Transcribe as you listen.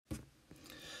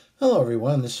Hello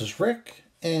everyone, this is Rick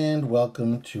and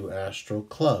welcome to Astral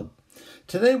Club.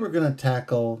 Today we're going to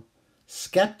tackle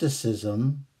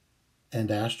skepticism and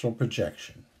astral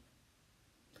projection.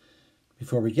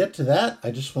 Before we get to that, I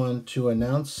just want to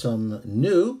announce some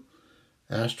new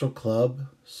Astral Club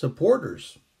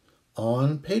supporters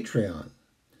on Patreon.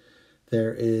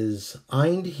 There is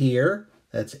Eind here,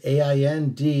 that's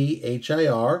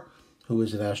Aindhir, who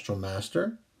is an Astral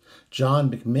Master,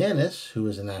 John McManus, who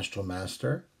is an Astral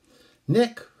Master,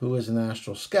 Nick, who is an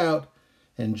Astral Scout,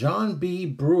 and John B.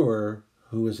 Brewer,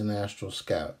 who is an Astral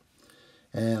Scout.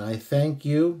 And I thank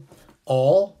you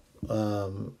all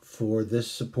for this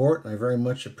support. I very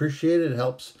much appreciate it. It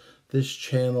helps this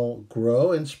channel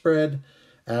grow and spread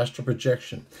astral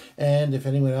projection. And if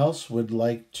anyone else would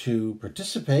like to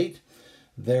participate,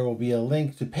 there will be a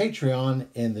link to Patreon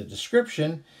in the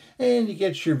description, and you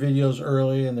get your videos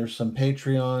early, and there's some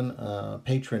Patreon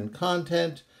patron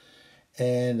content.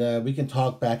 And we can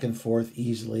talk back and forth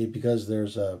easily because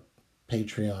there's a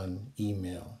Patreon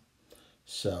email.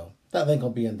 So that link will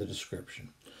be in the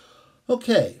description.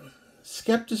 Okay,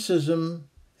 skepticism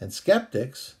and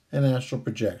skeptics and astral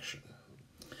projection.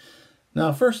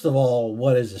 Now, first of all,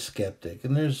 what is a skeptic?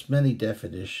 And there's many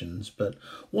definitions, but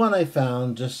one I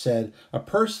found just said, a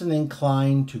person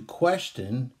inclined to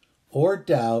question or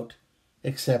doubt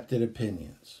accepted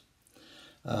opinions.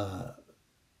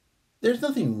 There's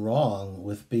nothing wrong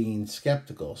with being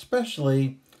skeptical,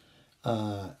 especially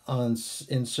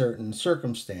in certain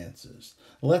circumstances.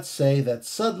 Let's say that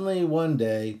suddenly one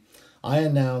day I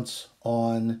announce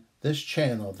on this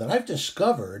channel that I've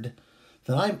discovered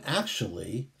that I'm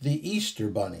actually the Easter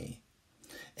Bunny,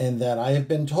 and that I have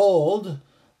been told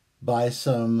by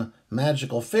some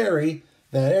magical fairy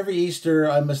that every Easter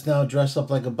I must now dress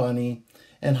up like a bunny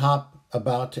and hop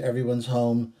about to everyone's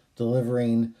home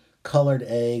delivering colored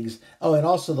eggs. Oh, and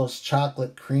also those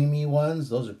chocolate creamy ones.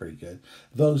 Those are pretty good.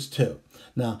 Those too.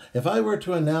 Now, if I were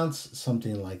to announce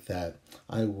something like that,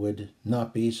 I would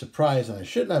not be surprised, and I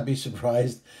should not be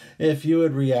surprised if you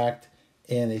would react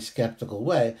in a skeptical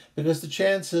way, because the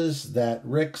chances that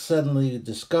Rick suddenly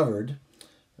discovered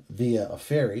via a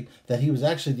fairy that he was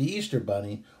actually the Easter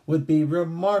Bunny would be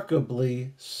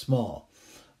remarkably small.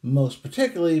 Most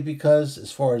particularly because,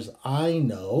 as far as I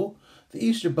know, the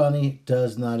Easter Bunny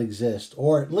does not exist,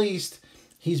 or at least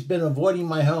he's been avoiding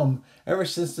my home ever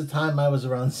since the time I was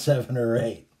around 7 or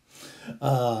 8.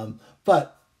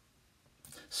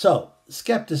 So,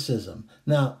 skepticism.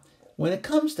 Now, when it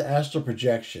comes to astral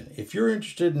projection, if you're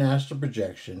interested in astral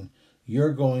projection,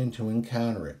 you're going to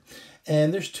encounter it.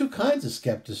 And there's two kinds of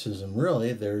skepticism,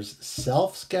 really. There's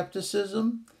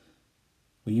self-skepticism,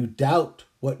 when you doubt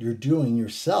what you're doing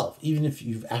yourself. Even if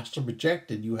you've astral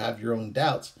projected, you have your own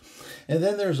doubts. And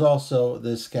then there's also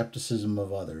the skepticism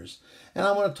of others. And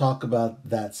I want to talk about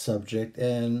that subject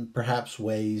and perhaps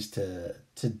ways to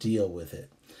deal with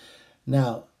it.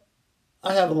 Now,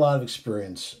 I have a lot of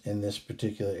experience in this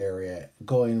particular area,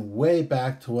 going way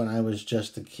back to when I was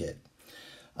just a kid.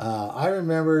 I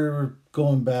remember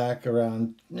going back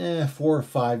around 4 or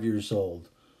 5 years old.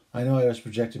 I know I was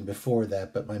projecting before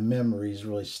that, but my memories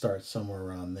really start somewhere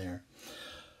around there.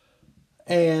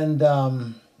 And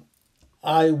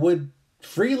I would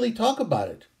freely talk about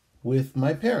it with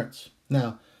my parents.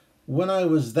 Now, when I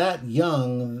was that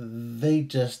young, they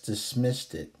just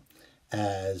dismissed it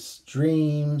as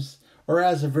dreams or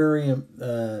as a very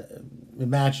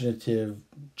imaginative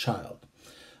child.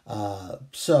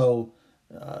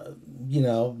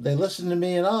 They listened to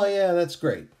me and, oh yeah, that's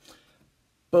great.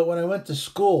 But when I went to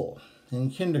school in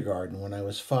kindergarten, when I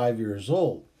was 5 years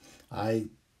old, I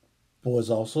was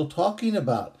also talking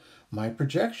about my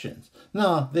projections.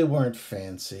 No, they weren't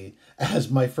fancy, as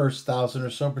my first 1,000 or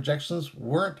so projections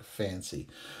weren't fancy.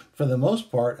 For the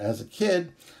most part, as a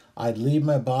kid, I'd leave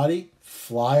my body,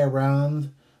 fly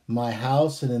around my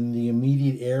house and in the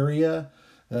immediate area,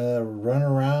 run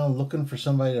around looking for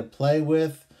somebody to play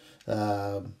with,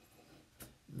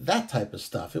 that type of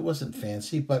stuff. It wasn't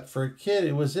fancy, but for a kid,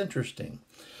 it was interesting.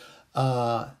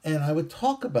 And I would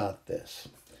talk about this.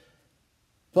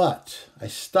 But I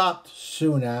stopped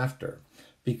soon after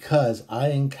because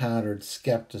I encountered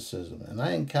skepticism and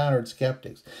I encountered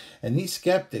skeptics. And these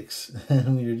skeptics,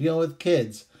 when you're dealing with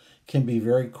kids, can be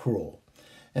very cruel.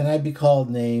 And I'd be called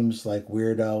names like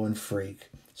weirdo and freak.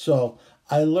 So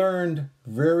I learned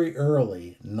very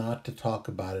early not to talk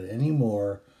about it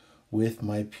anymore with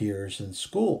my peers in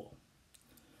school.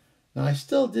 Now, I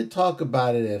still did talk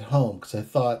about it at home because I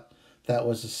thought that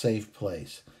was a safe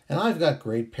place. And I've got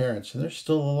great parents, and they're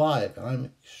still alive, and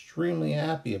I'm extremely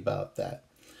happy about that.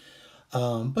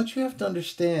 But you have to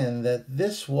understand that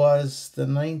this was the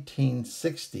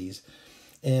 1960s,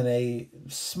 in a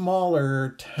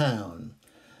smaller town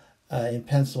in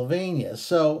Pennsylvania.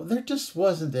 So there just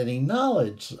wasn't any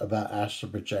knowledge about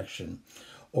astral projection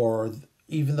or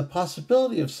even the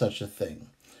possibility of such a thing.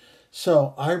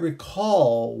 So I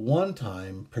recall one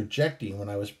time projecting when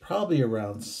I was probably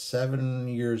around 7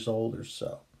 years old or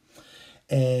so.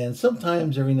 And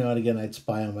sometimes every now and again I'd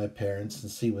spy on my parents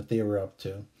and see what they were up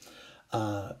to.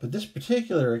 But this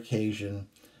particular occasion,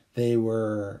 they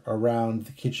were around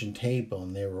the kitchen table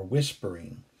and they were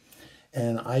whispering.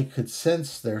 And I could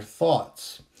sense their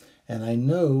thoughts. And I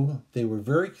knew they were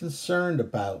very concerned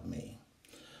about me.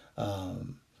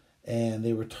 And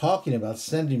they were talking about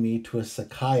sending me to a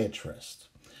psychiatrist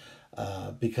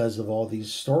because of all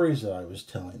these stories that I was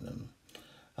telling them.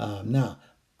 Now,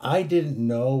 I didn't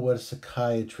know what a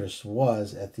psychiatrist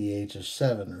was at the age of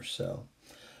 7 or so.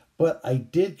 But I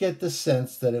did get the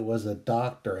sense that it was a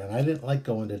doctor, and I didn't like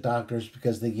going to doctors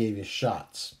because they gave you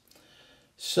shots.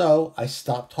 So I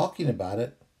stopped talking about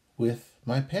it with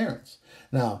my parents.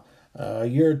 Now, a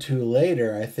year or two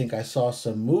later, I think I saw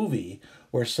some movie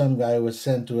where some guy was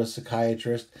sent to a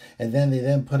psychiatrist, and then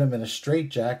they put him in a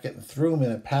straitjacket and threw him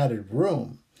in a padded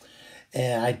room.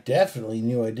 And I definitely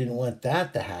knew I didn't want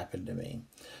that to happen to me.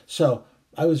 So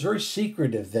I was very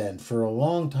secretive then for a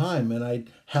long time, and I'd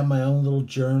have my own little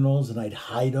journals, and I'd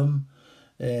hide them,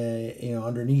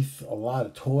 underneath a lot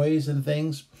of toys and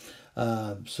things,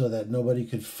 so that nobody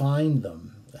could find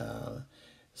them.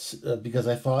 Because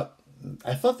I thought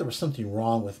there was something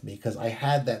wrong with me because I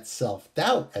had that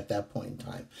self-doubt at that point in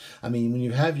time. I mean, when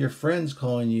you have your friends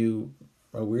calling you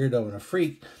a weirdo and a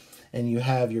freak, and you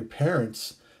have your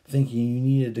parents thinking you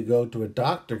needed to go to a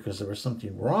doctor because there was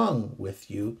something wrong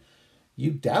with you, you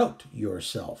doubt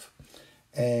yourself.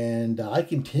 And I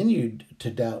continued to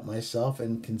doubt myself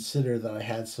and consider that I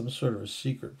had some sort of a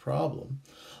secret problem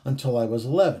until I was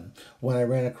 11, when I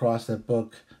ran across that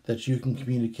book that you can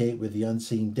communicate with the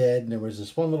unseen dead. And there was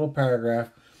this one little paragraph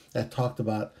that talked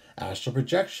about astral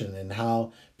projection and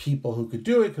how people who could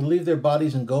do it could leave their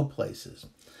bodies and go places.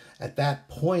 At that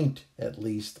point, at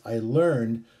least, I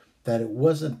learned that it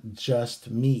wasn't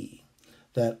just me,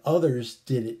 that others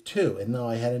did it too. And now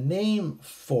I had a name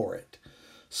for it.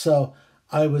 So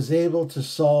I was able to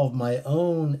solve my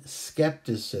own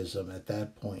skepticism at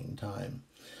that point in time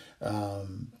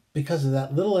because of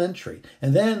that little entry.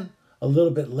 And then a little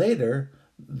bit later,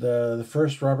 the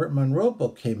first Robert Monroe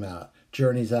book came out,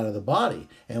 Journeys Out of the Body.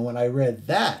 And when I read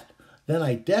that, then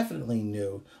I definitely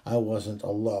knew I wasn't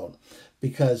alone.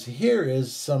 Because here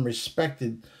is some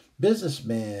respected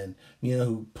businessman,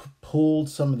 who pulled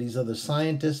some of these other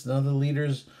scientists and other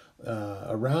leaders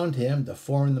around him to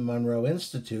form the Monroe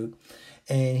Institute.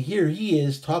 And here he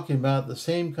is talking about the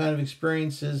same kind of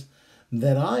experiences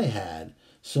that I had.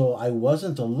 So I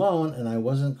wasn't alone and I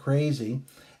wasn't crazy.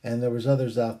 And there was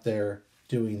others out there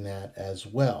doing that as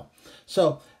well.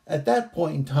 So at that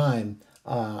point in time,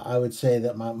 I would say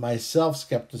that my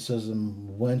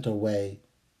self-skepticism went away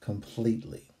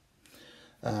completely.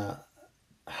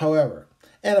 However,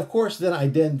 and of course, then I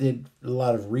did a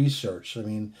lot of research. I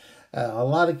mean, a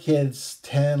lot of kids,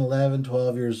 10, 11,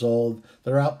 12 years old,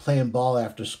 they're out playing ball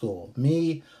after school.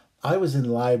 Me, I was in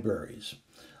libraries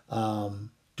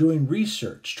doing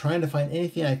research, trying to find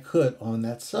anything I could on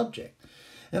that subject.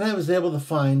 And I was able to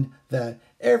find that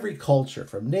every culture,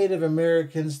 from Native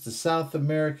Americans to South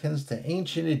Americans to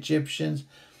ancient Egyptians,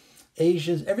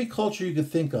 Asians, every culture you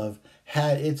could think of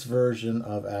had its version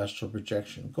of astral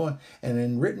projection going, and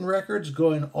in written records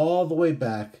going all the way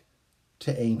back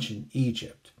to ancient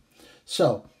Egypt.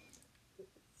 So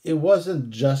it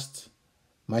wasn't just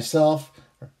myself,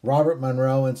 Robert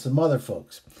Monroe, and some other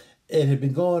folks. It had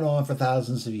been going on for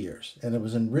thousands of years, and it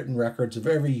was in written records of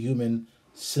every human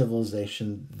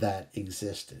civilization that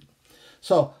existed.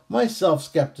 So my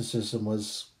self-skepticism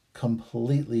was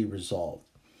completely resolved.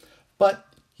 But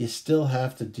you still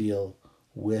have to deal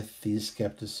with the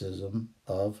skepticism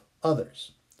of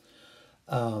others.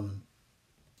 And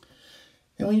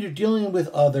when you're dealing with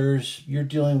others, you're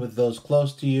dealing with those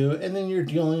close to you, and then you're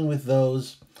dealing with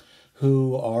those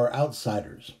who are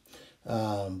outsiders,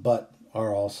 but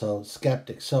are also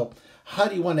skeptics. So how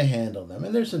do you want to handle them?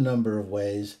 And there's a number of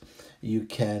ways you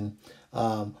can.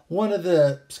 One of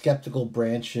the skeptical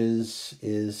branches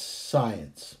is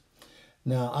science.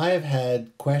 Now, I have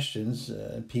had questions,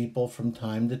 people from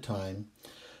time to time,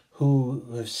 who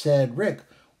have said, Rick,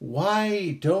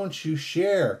 why don't you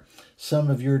share some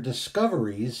of your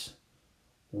discoveries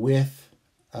with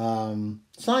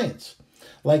science?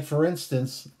 Like, for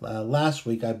instance, last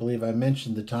week, I believe I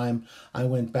mentioned the time I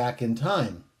went back in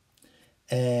time.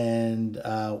 And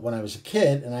when I was a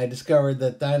kid, and I discovered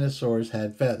that dinosaurs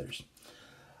had feathers.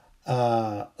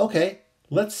 Okay,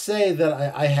 let's say that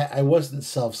I wasn't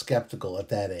self-skeptical at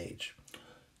that age.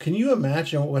 Can you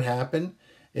imagine what would happen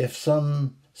if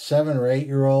some 7 or 8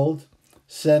 year old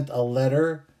sent a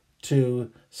letter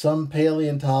to some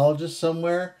paleontologist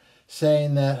somewhere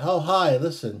saying that, oh, hi,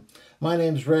 listen, my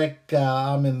name's Rick,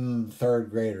 I'm in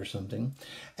third grade or something,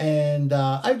 and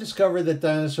I've discovered that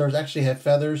dinosaurs actually had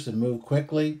feathers and move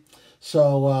quickly.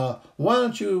 So why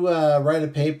don't you write a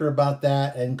paper about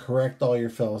that and correct all your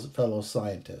fellow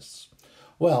scientists?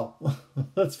 Well,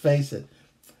 let's face it,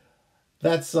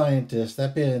 that scientist,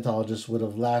 that paleontologist would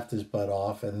have laughed his butt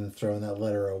off and then thrown that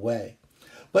letter away.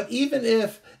 But even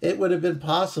if it would have been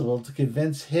possible to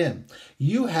convince him,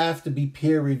 you have to be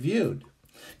peer reviewed.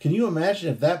 Can you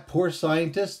imagine if that poor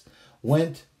scientist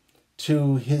went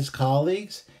to his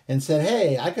colleagues and said,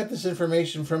 hey, I got this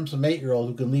information from some 8 year old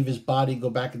who can leave his body and go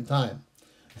back in time?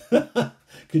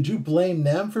 Could you blame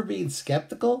them for being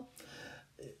skeptical?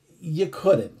 You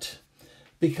couldn't.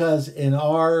 Because in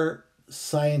our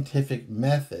scientific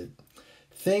method,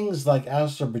 things like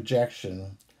astral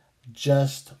projection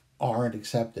just aren't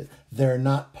accepted. They're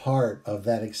not part of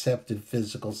that accepted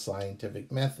physical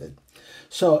scientific method.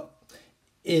 So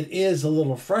it is a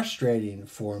little frustrating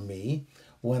for me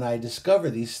when I discover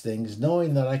these things,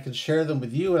 knowing that I can share them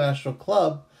with you at Astral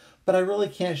Club, but I really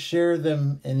can't share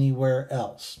them anywhere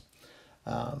else.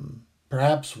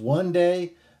 Perhaps one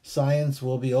day science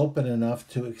will be open enough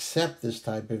to accept this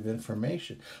type of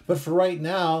information. But for right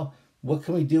now, what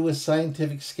can we do with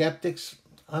scientific skeptics?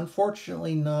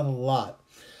 Unfortunately, not a lot.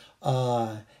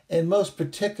 And most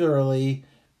particularly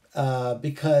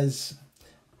because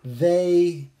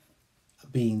they,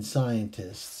 being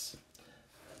scientists,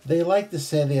 they like to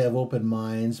say they have open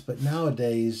minds, but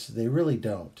nowadays they really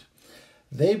don't.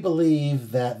 They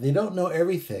believe that they don't know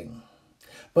everything,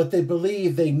 but they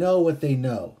believe they know what they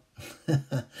know.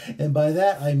 And by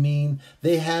that I mean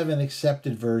they have an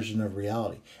accepted version of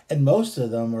reality. And most of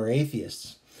them are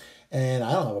atheists. And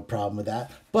I don't have a problem with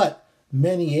that. But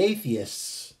many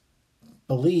atheists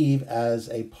believe, as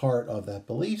a part of that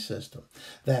belief system,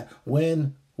 that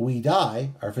when we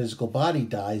die, our physical body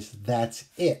dies, that's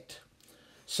it.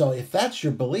 So if that's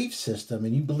your belief system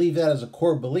and you believe that as a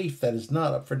core belief that is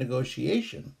not up for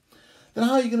negotiation, then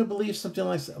how are you going to believe something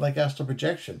like astral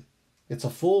projection? It's a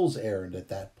fool's errand at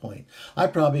that point. I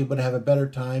probably would have a better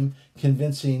time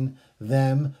convincing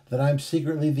them that I'm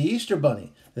secretly the Easter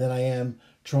Bunny than I am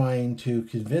trying to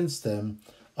convince them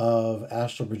of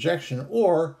astral projection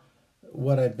or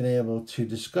what I've been able to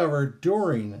discover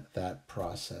during that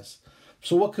process.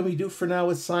 So what can we do for now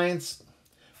with science?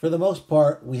 For the most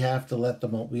part, we have to let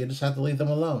them. We just have to leave them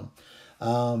alone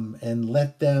and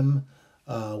let them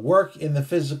work in the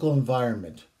physical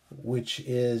environment, which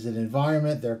is an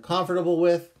environment they're comfortable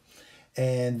with,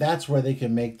 and that's where they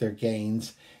can make their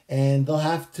gains. And they'll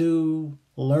have to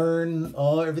learn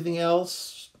everything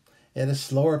else at a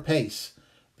slower pace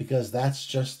because that's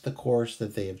just the course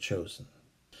that they have chosen.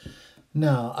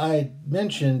 Now, I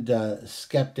mentioned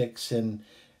skeptics and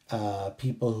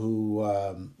people who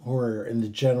are in the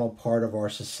general part of our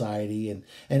society, and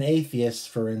atheists,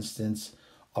 for instance,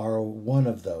 are one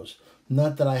of those.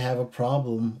 Not that I have a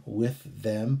problem with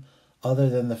them, other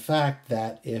than the fact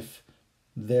that if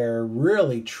they're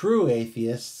really true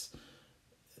atheists,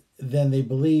 then they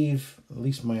believe, at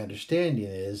least my understanding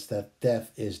is, that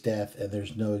death is death and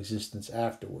there's no existence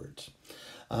afterwards.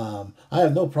 I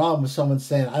have no problem with someone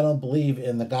saying, I don't believe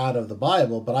in the God of the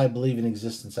Bible, but I believe in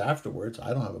existence afterwards.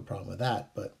 I don't have a problem with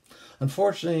that. But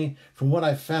unfortunately, from what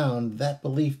I've found, that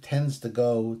belief tends to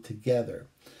go together.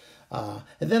 And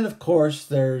then, of course,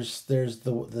 there's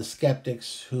the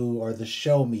skeptics who are the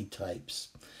show me types.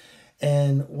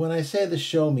 And when I say the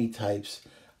show me types,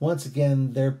 once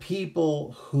again, they're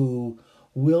people who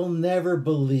will never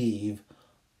believe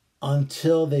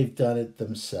until they've done it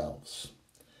themselves.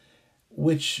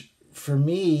 Which, for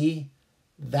me,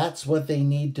 that's what they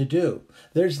need to do.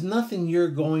 There's nothing you're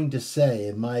going to say,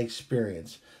 in my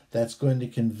experience, that's going to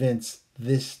convince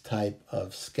this type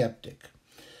of skeptic.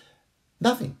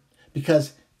 Nothing.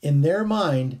 Because in their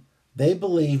mind, they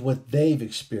believe what they've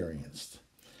experienced.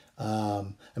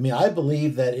 I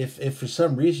believe that if for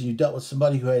some reason you dealt with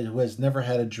somebody who has never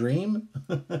had a dream,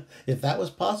 if that was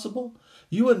possible,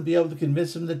 you wouldn't be able to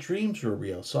convince them that dreams were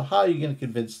real. So how are you going to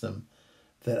convince them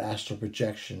that astral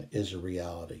projection is a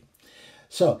reality?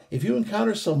 So if you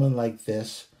encounter someone like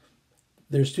this,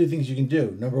 there's two things you can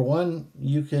do. Number one,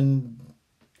 you can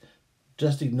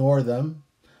just ignore them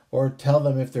or tell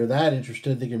them if they're that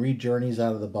interested, they can read Journeys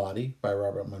Out of the Body by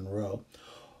Robert Monroe.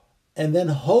 And then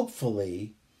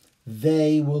hopefully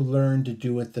they will learn to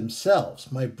do it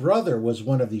themselves. My brother was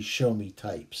one of these show me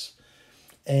types.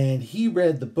 And he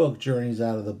read the book Journeys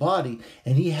Out of the Body,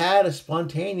 and he had a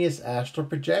spontaneous astral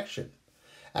projection.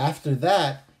 After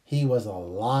that, he was a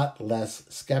lot less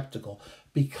skeptical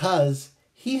because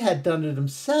he had done it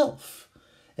himself.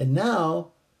 And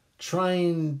now,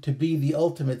 trying to be the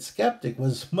ultimate skeptic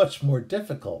was much more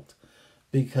difficult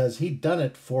because he'd done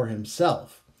it for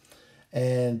himself.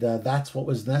 And that's what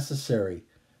was necessary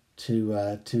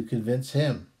to convince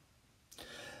him.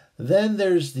 Then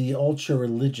there's the ultra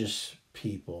religious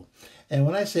people. And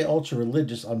when I say ultra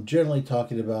religious, I'm generally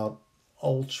talking about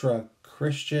ultra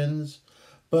Christians,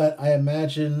 but I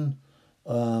imagine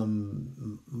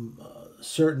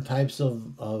certain types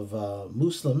of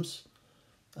Muslims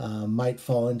might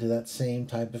fall into that same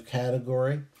type of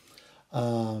category,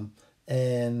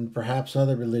 and perhaps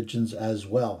other religions as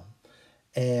well.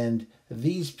 And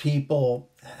these people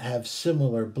have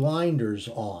similar blinders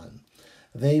on.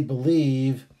 They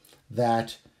believe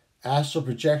that astral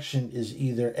projection is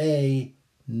either A,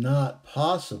 not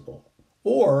possible,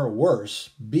 or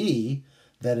worse, B,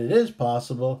 that it is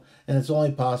possible, and it's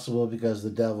only possible because the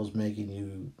devil's making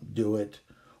you do it,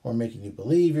 or making you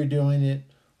believe you're doing it,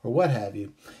 or what have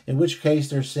you. In which case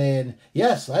they're saying,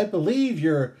 yes, I believe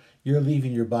you're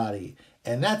leaving your body,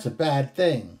 and that's a bad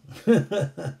thing.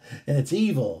 And it's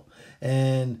evil,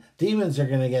 and demons are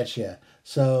going to get you.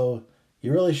 So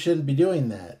you really shouldn't be doing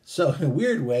that. So in a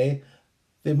weird way,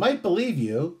 they might believe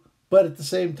you, but at the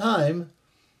same time,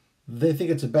 they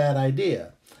think it's a bad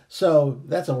idea. So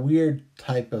that's a weird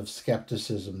type of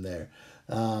skepticism there,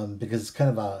 because it's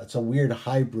kind of it's a weird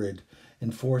hybrid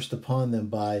enforced upon them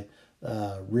by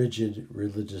rigid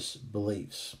religious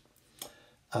beliefs.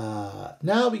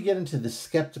 Now we get into the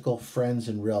skeptical friends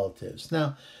and relatives.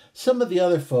 Now, some of the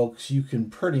other folks, you can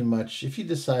pretty much, if you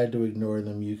decide to ignore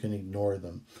them, you can ignore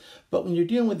them. But when you're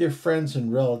dealing with your friends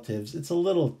and relatives, it's a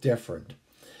little different.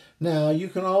 Now, you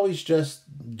can always just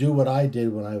do what I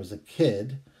did when I was a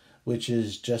kid, which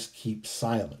is just keep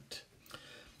silent.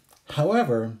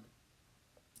 However,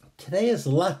 today is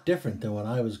a lot different than when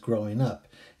I was growing up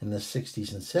in the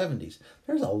 60s and 70s.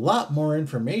 There's a lot more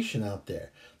information out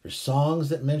there. There's songs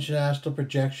that mention astral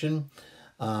projection.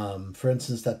 For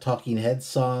instance, that Talking Heads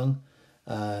song,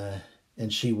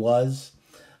 And She Was.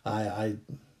 I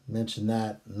mentioned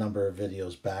that a number of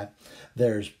videos back.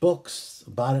 There's books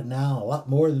about it now, a lot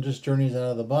more than just Journeys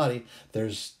Out of the Body.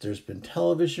 There's been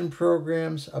television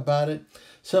programs about it.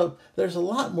 So there's a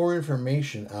lot more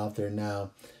information out there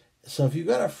now. So if you've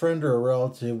got a friend or a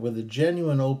relative with a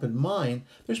genuine open mind,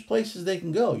 there's places they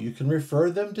can go. You can refer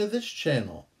them to this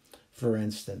channel, for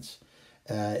instance,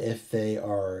 if they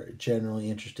are generally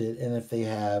interested and if they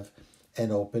have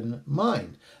an open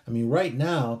mind. I mean, right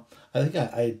now, I think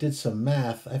I did some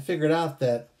math. I figured out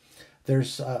that there's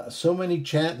so many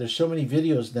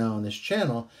videos now on this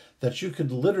channel that you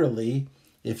could literally,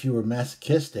 if you were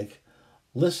masochistic,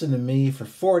 listen to me for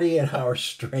 48 hours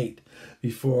straight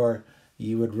before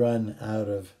you would run out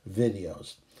of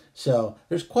videos. So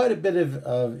there's quite a bit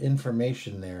of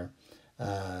information there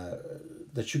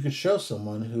that you could show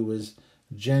someone who is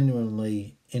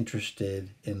genuinely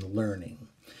interested in learning.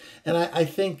 And I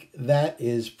think that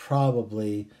is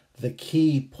probably the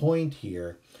key point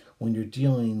here when you're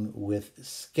dealing with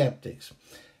skeptics.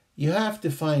 You have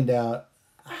to find out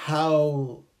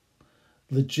how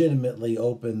legitimately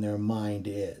open their mind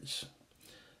is.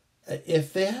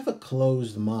 If they have a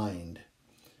closed mind,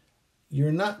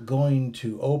 you're not going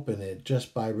to open it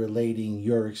just by relating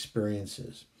your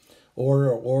experiences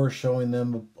or showing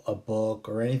them a book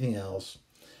or anything else.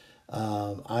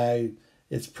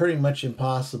 It's pretty much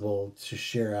impossible to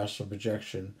share astral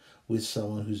projection with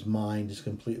someone whose mind is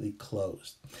completely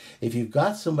closed. If you've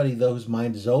got somebody, though, whose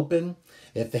mind is open,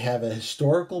 if they have a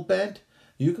historical bent,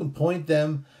 you can point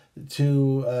them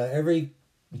to every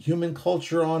human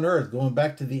culture on earth, going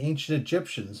back to the ancient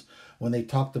Egyptians when they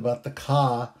talked about the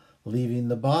Ka leaving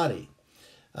the body,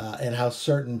 and how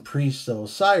certain priests of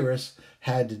Osiris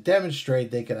had to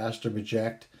demonstrate they could astral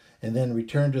project and then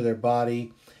return to their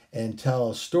body and tell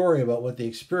a story about what they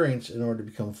experienced in order to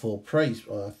become full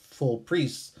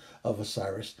priests of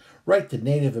Osiris. Right, the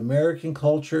Native American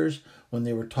cultures when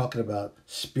they were talking about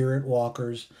spirit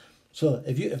walkers. So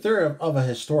if they're of a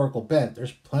historical bent,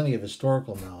 there's plenty of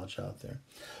historical knowledge out there.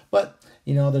 But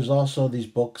there's also these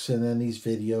books and then these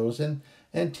videos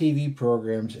and TV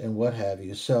programs and what have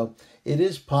you. So it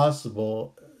is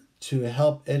possible to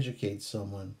help educate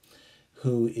someone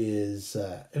who does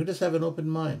have an open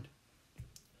mind.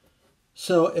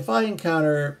 So if I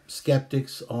encounter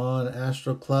skeptics on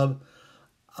Astral Club,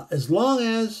 as long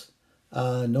as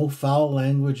no foul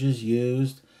language is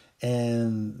used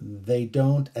and they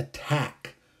don't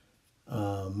attack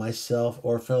myself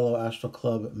or fellow Astral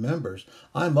Club members.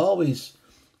 I'm always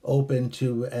open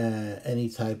to any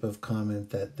type of comment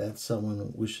that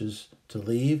someone wishes to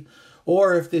leave.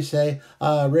 Or if they say,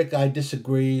 Rick, I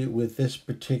disagree with this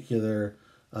particular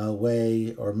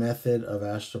way or method of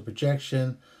astral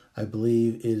projection. I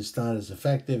believe it is not as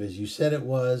effective as you said it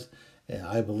was.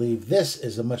 I believe this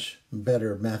is a much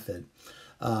better method.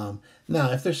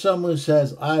 Now, if there's someone who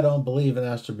says, I don't believe in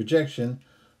astral projection,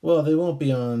 well, they won't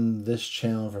be on this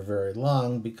channel for very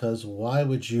long, because why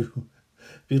would you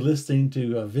be listening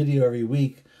to a video every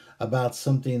week about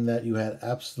something that you had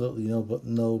absolutely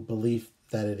no belief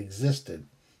that it existed?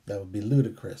 That would be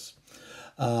ludicrous.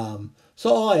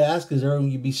 So all I ask is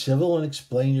everyone you be civil and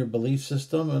explain your belief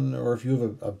system, or if you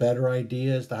have a better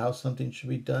idea as to how something should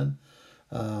be done,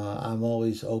 I'm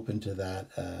always open to that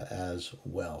as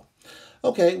well.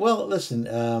 Okay, well, listen,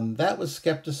 that was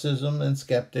Skepticism and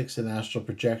Skeptics and Astral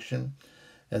Projection.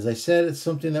 As I said, it's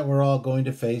something that we're all going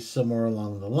to face somewhere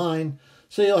along the line,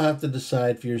 so you'll have to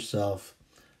decide for yourself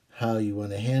how you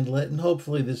want to handle it, and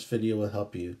hopefully this video will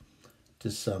help you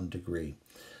to some degree.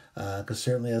 Because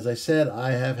certainly, as I said,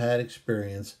 I have had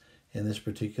experience in this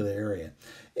particular area.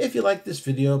 If you like this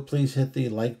video, please hit the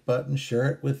like button, share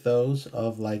it with those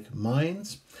of like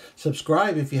minds.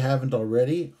 Subscribe if you haven't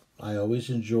already. I always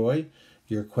enjoy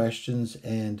your questions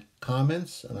and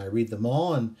comments, and I read them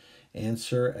all and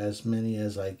answer as many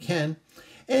as I can.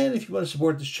 And if you want to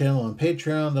support this channel on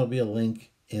Patreon, there'll be a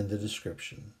link in the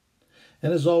description.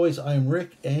 And as always, I'm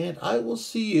Rick, and I will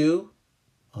see you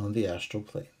on the astral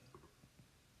plane.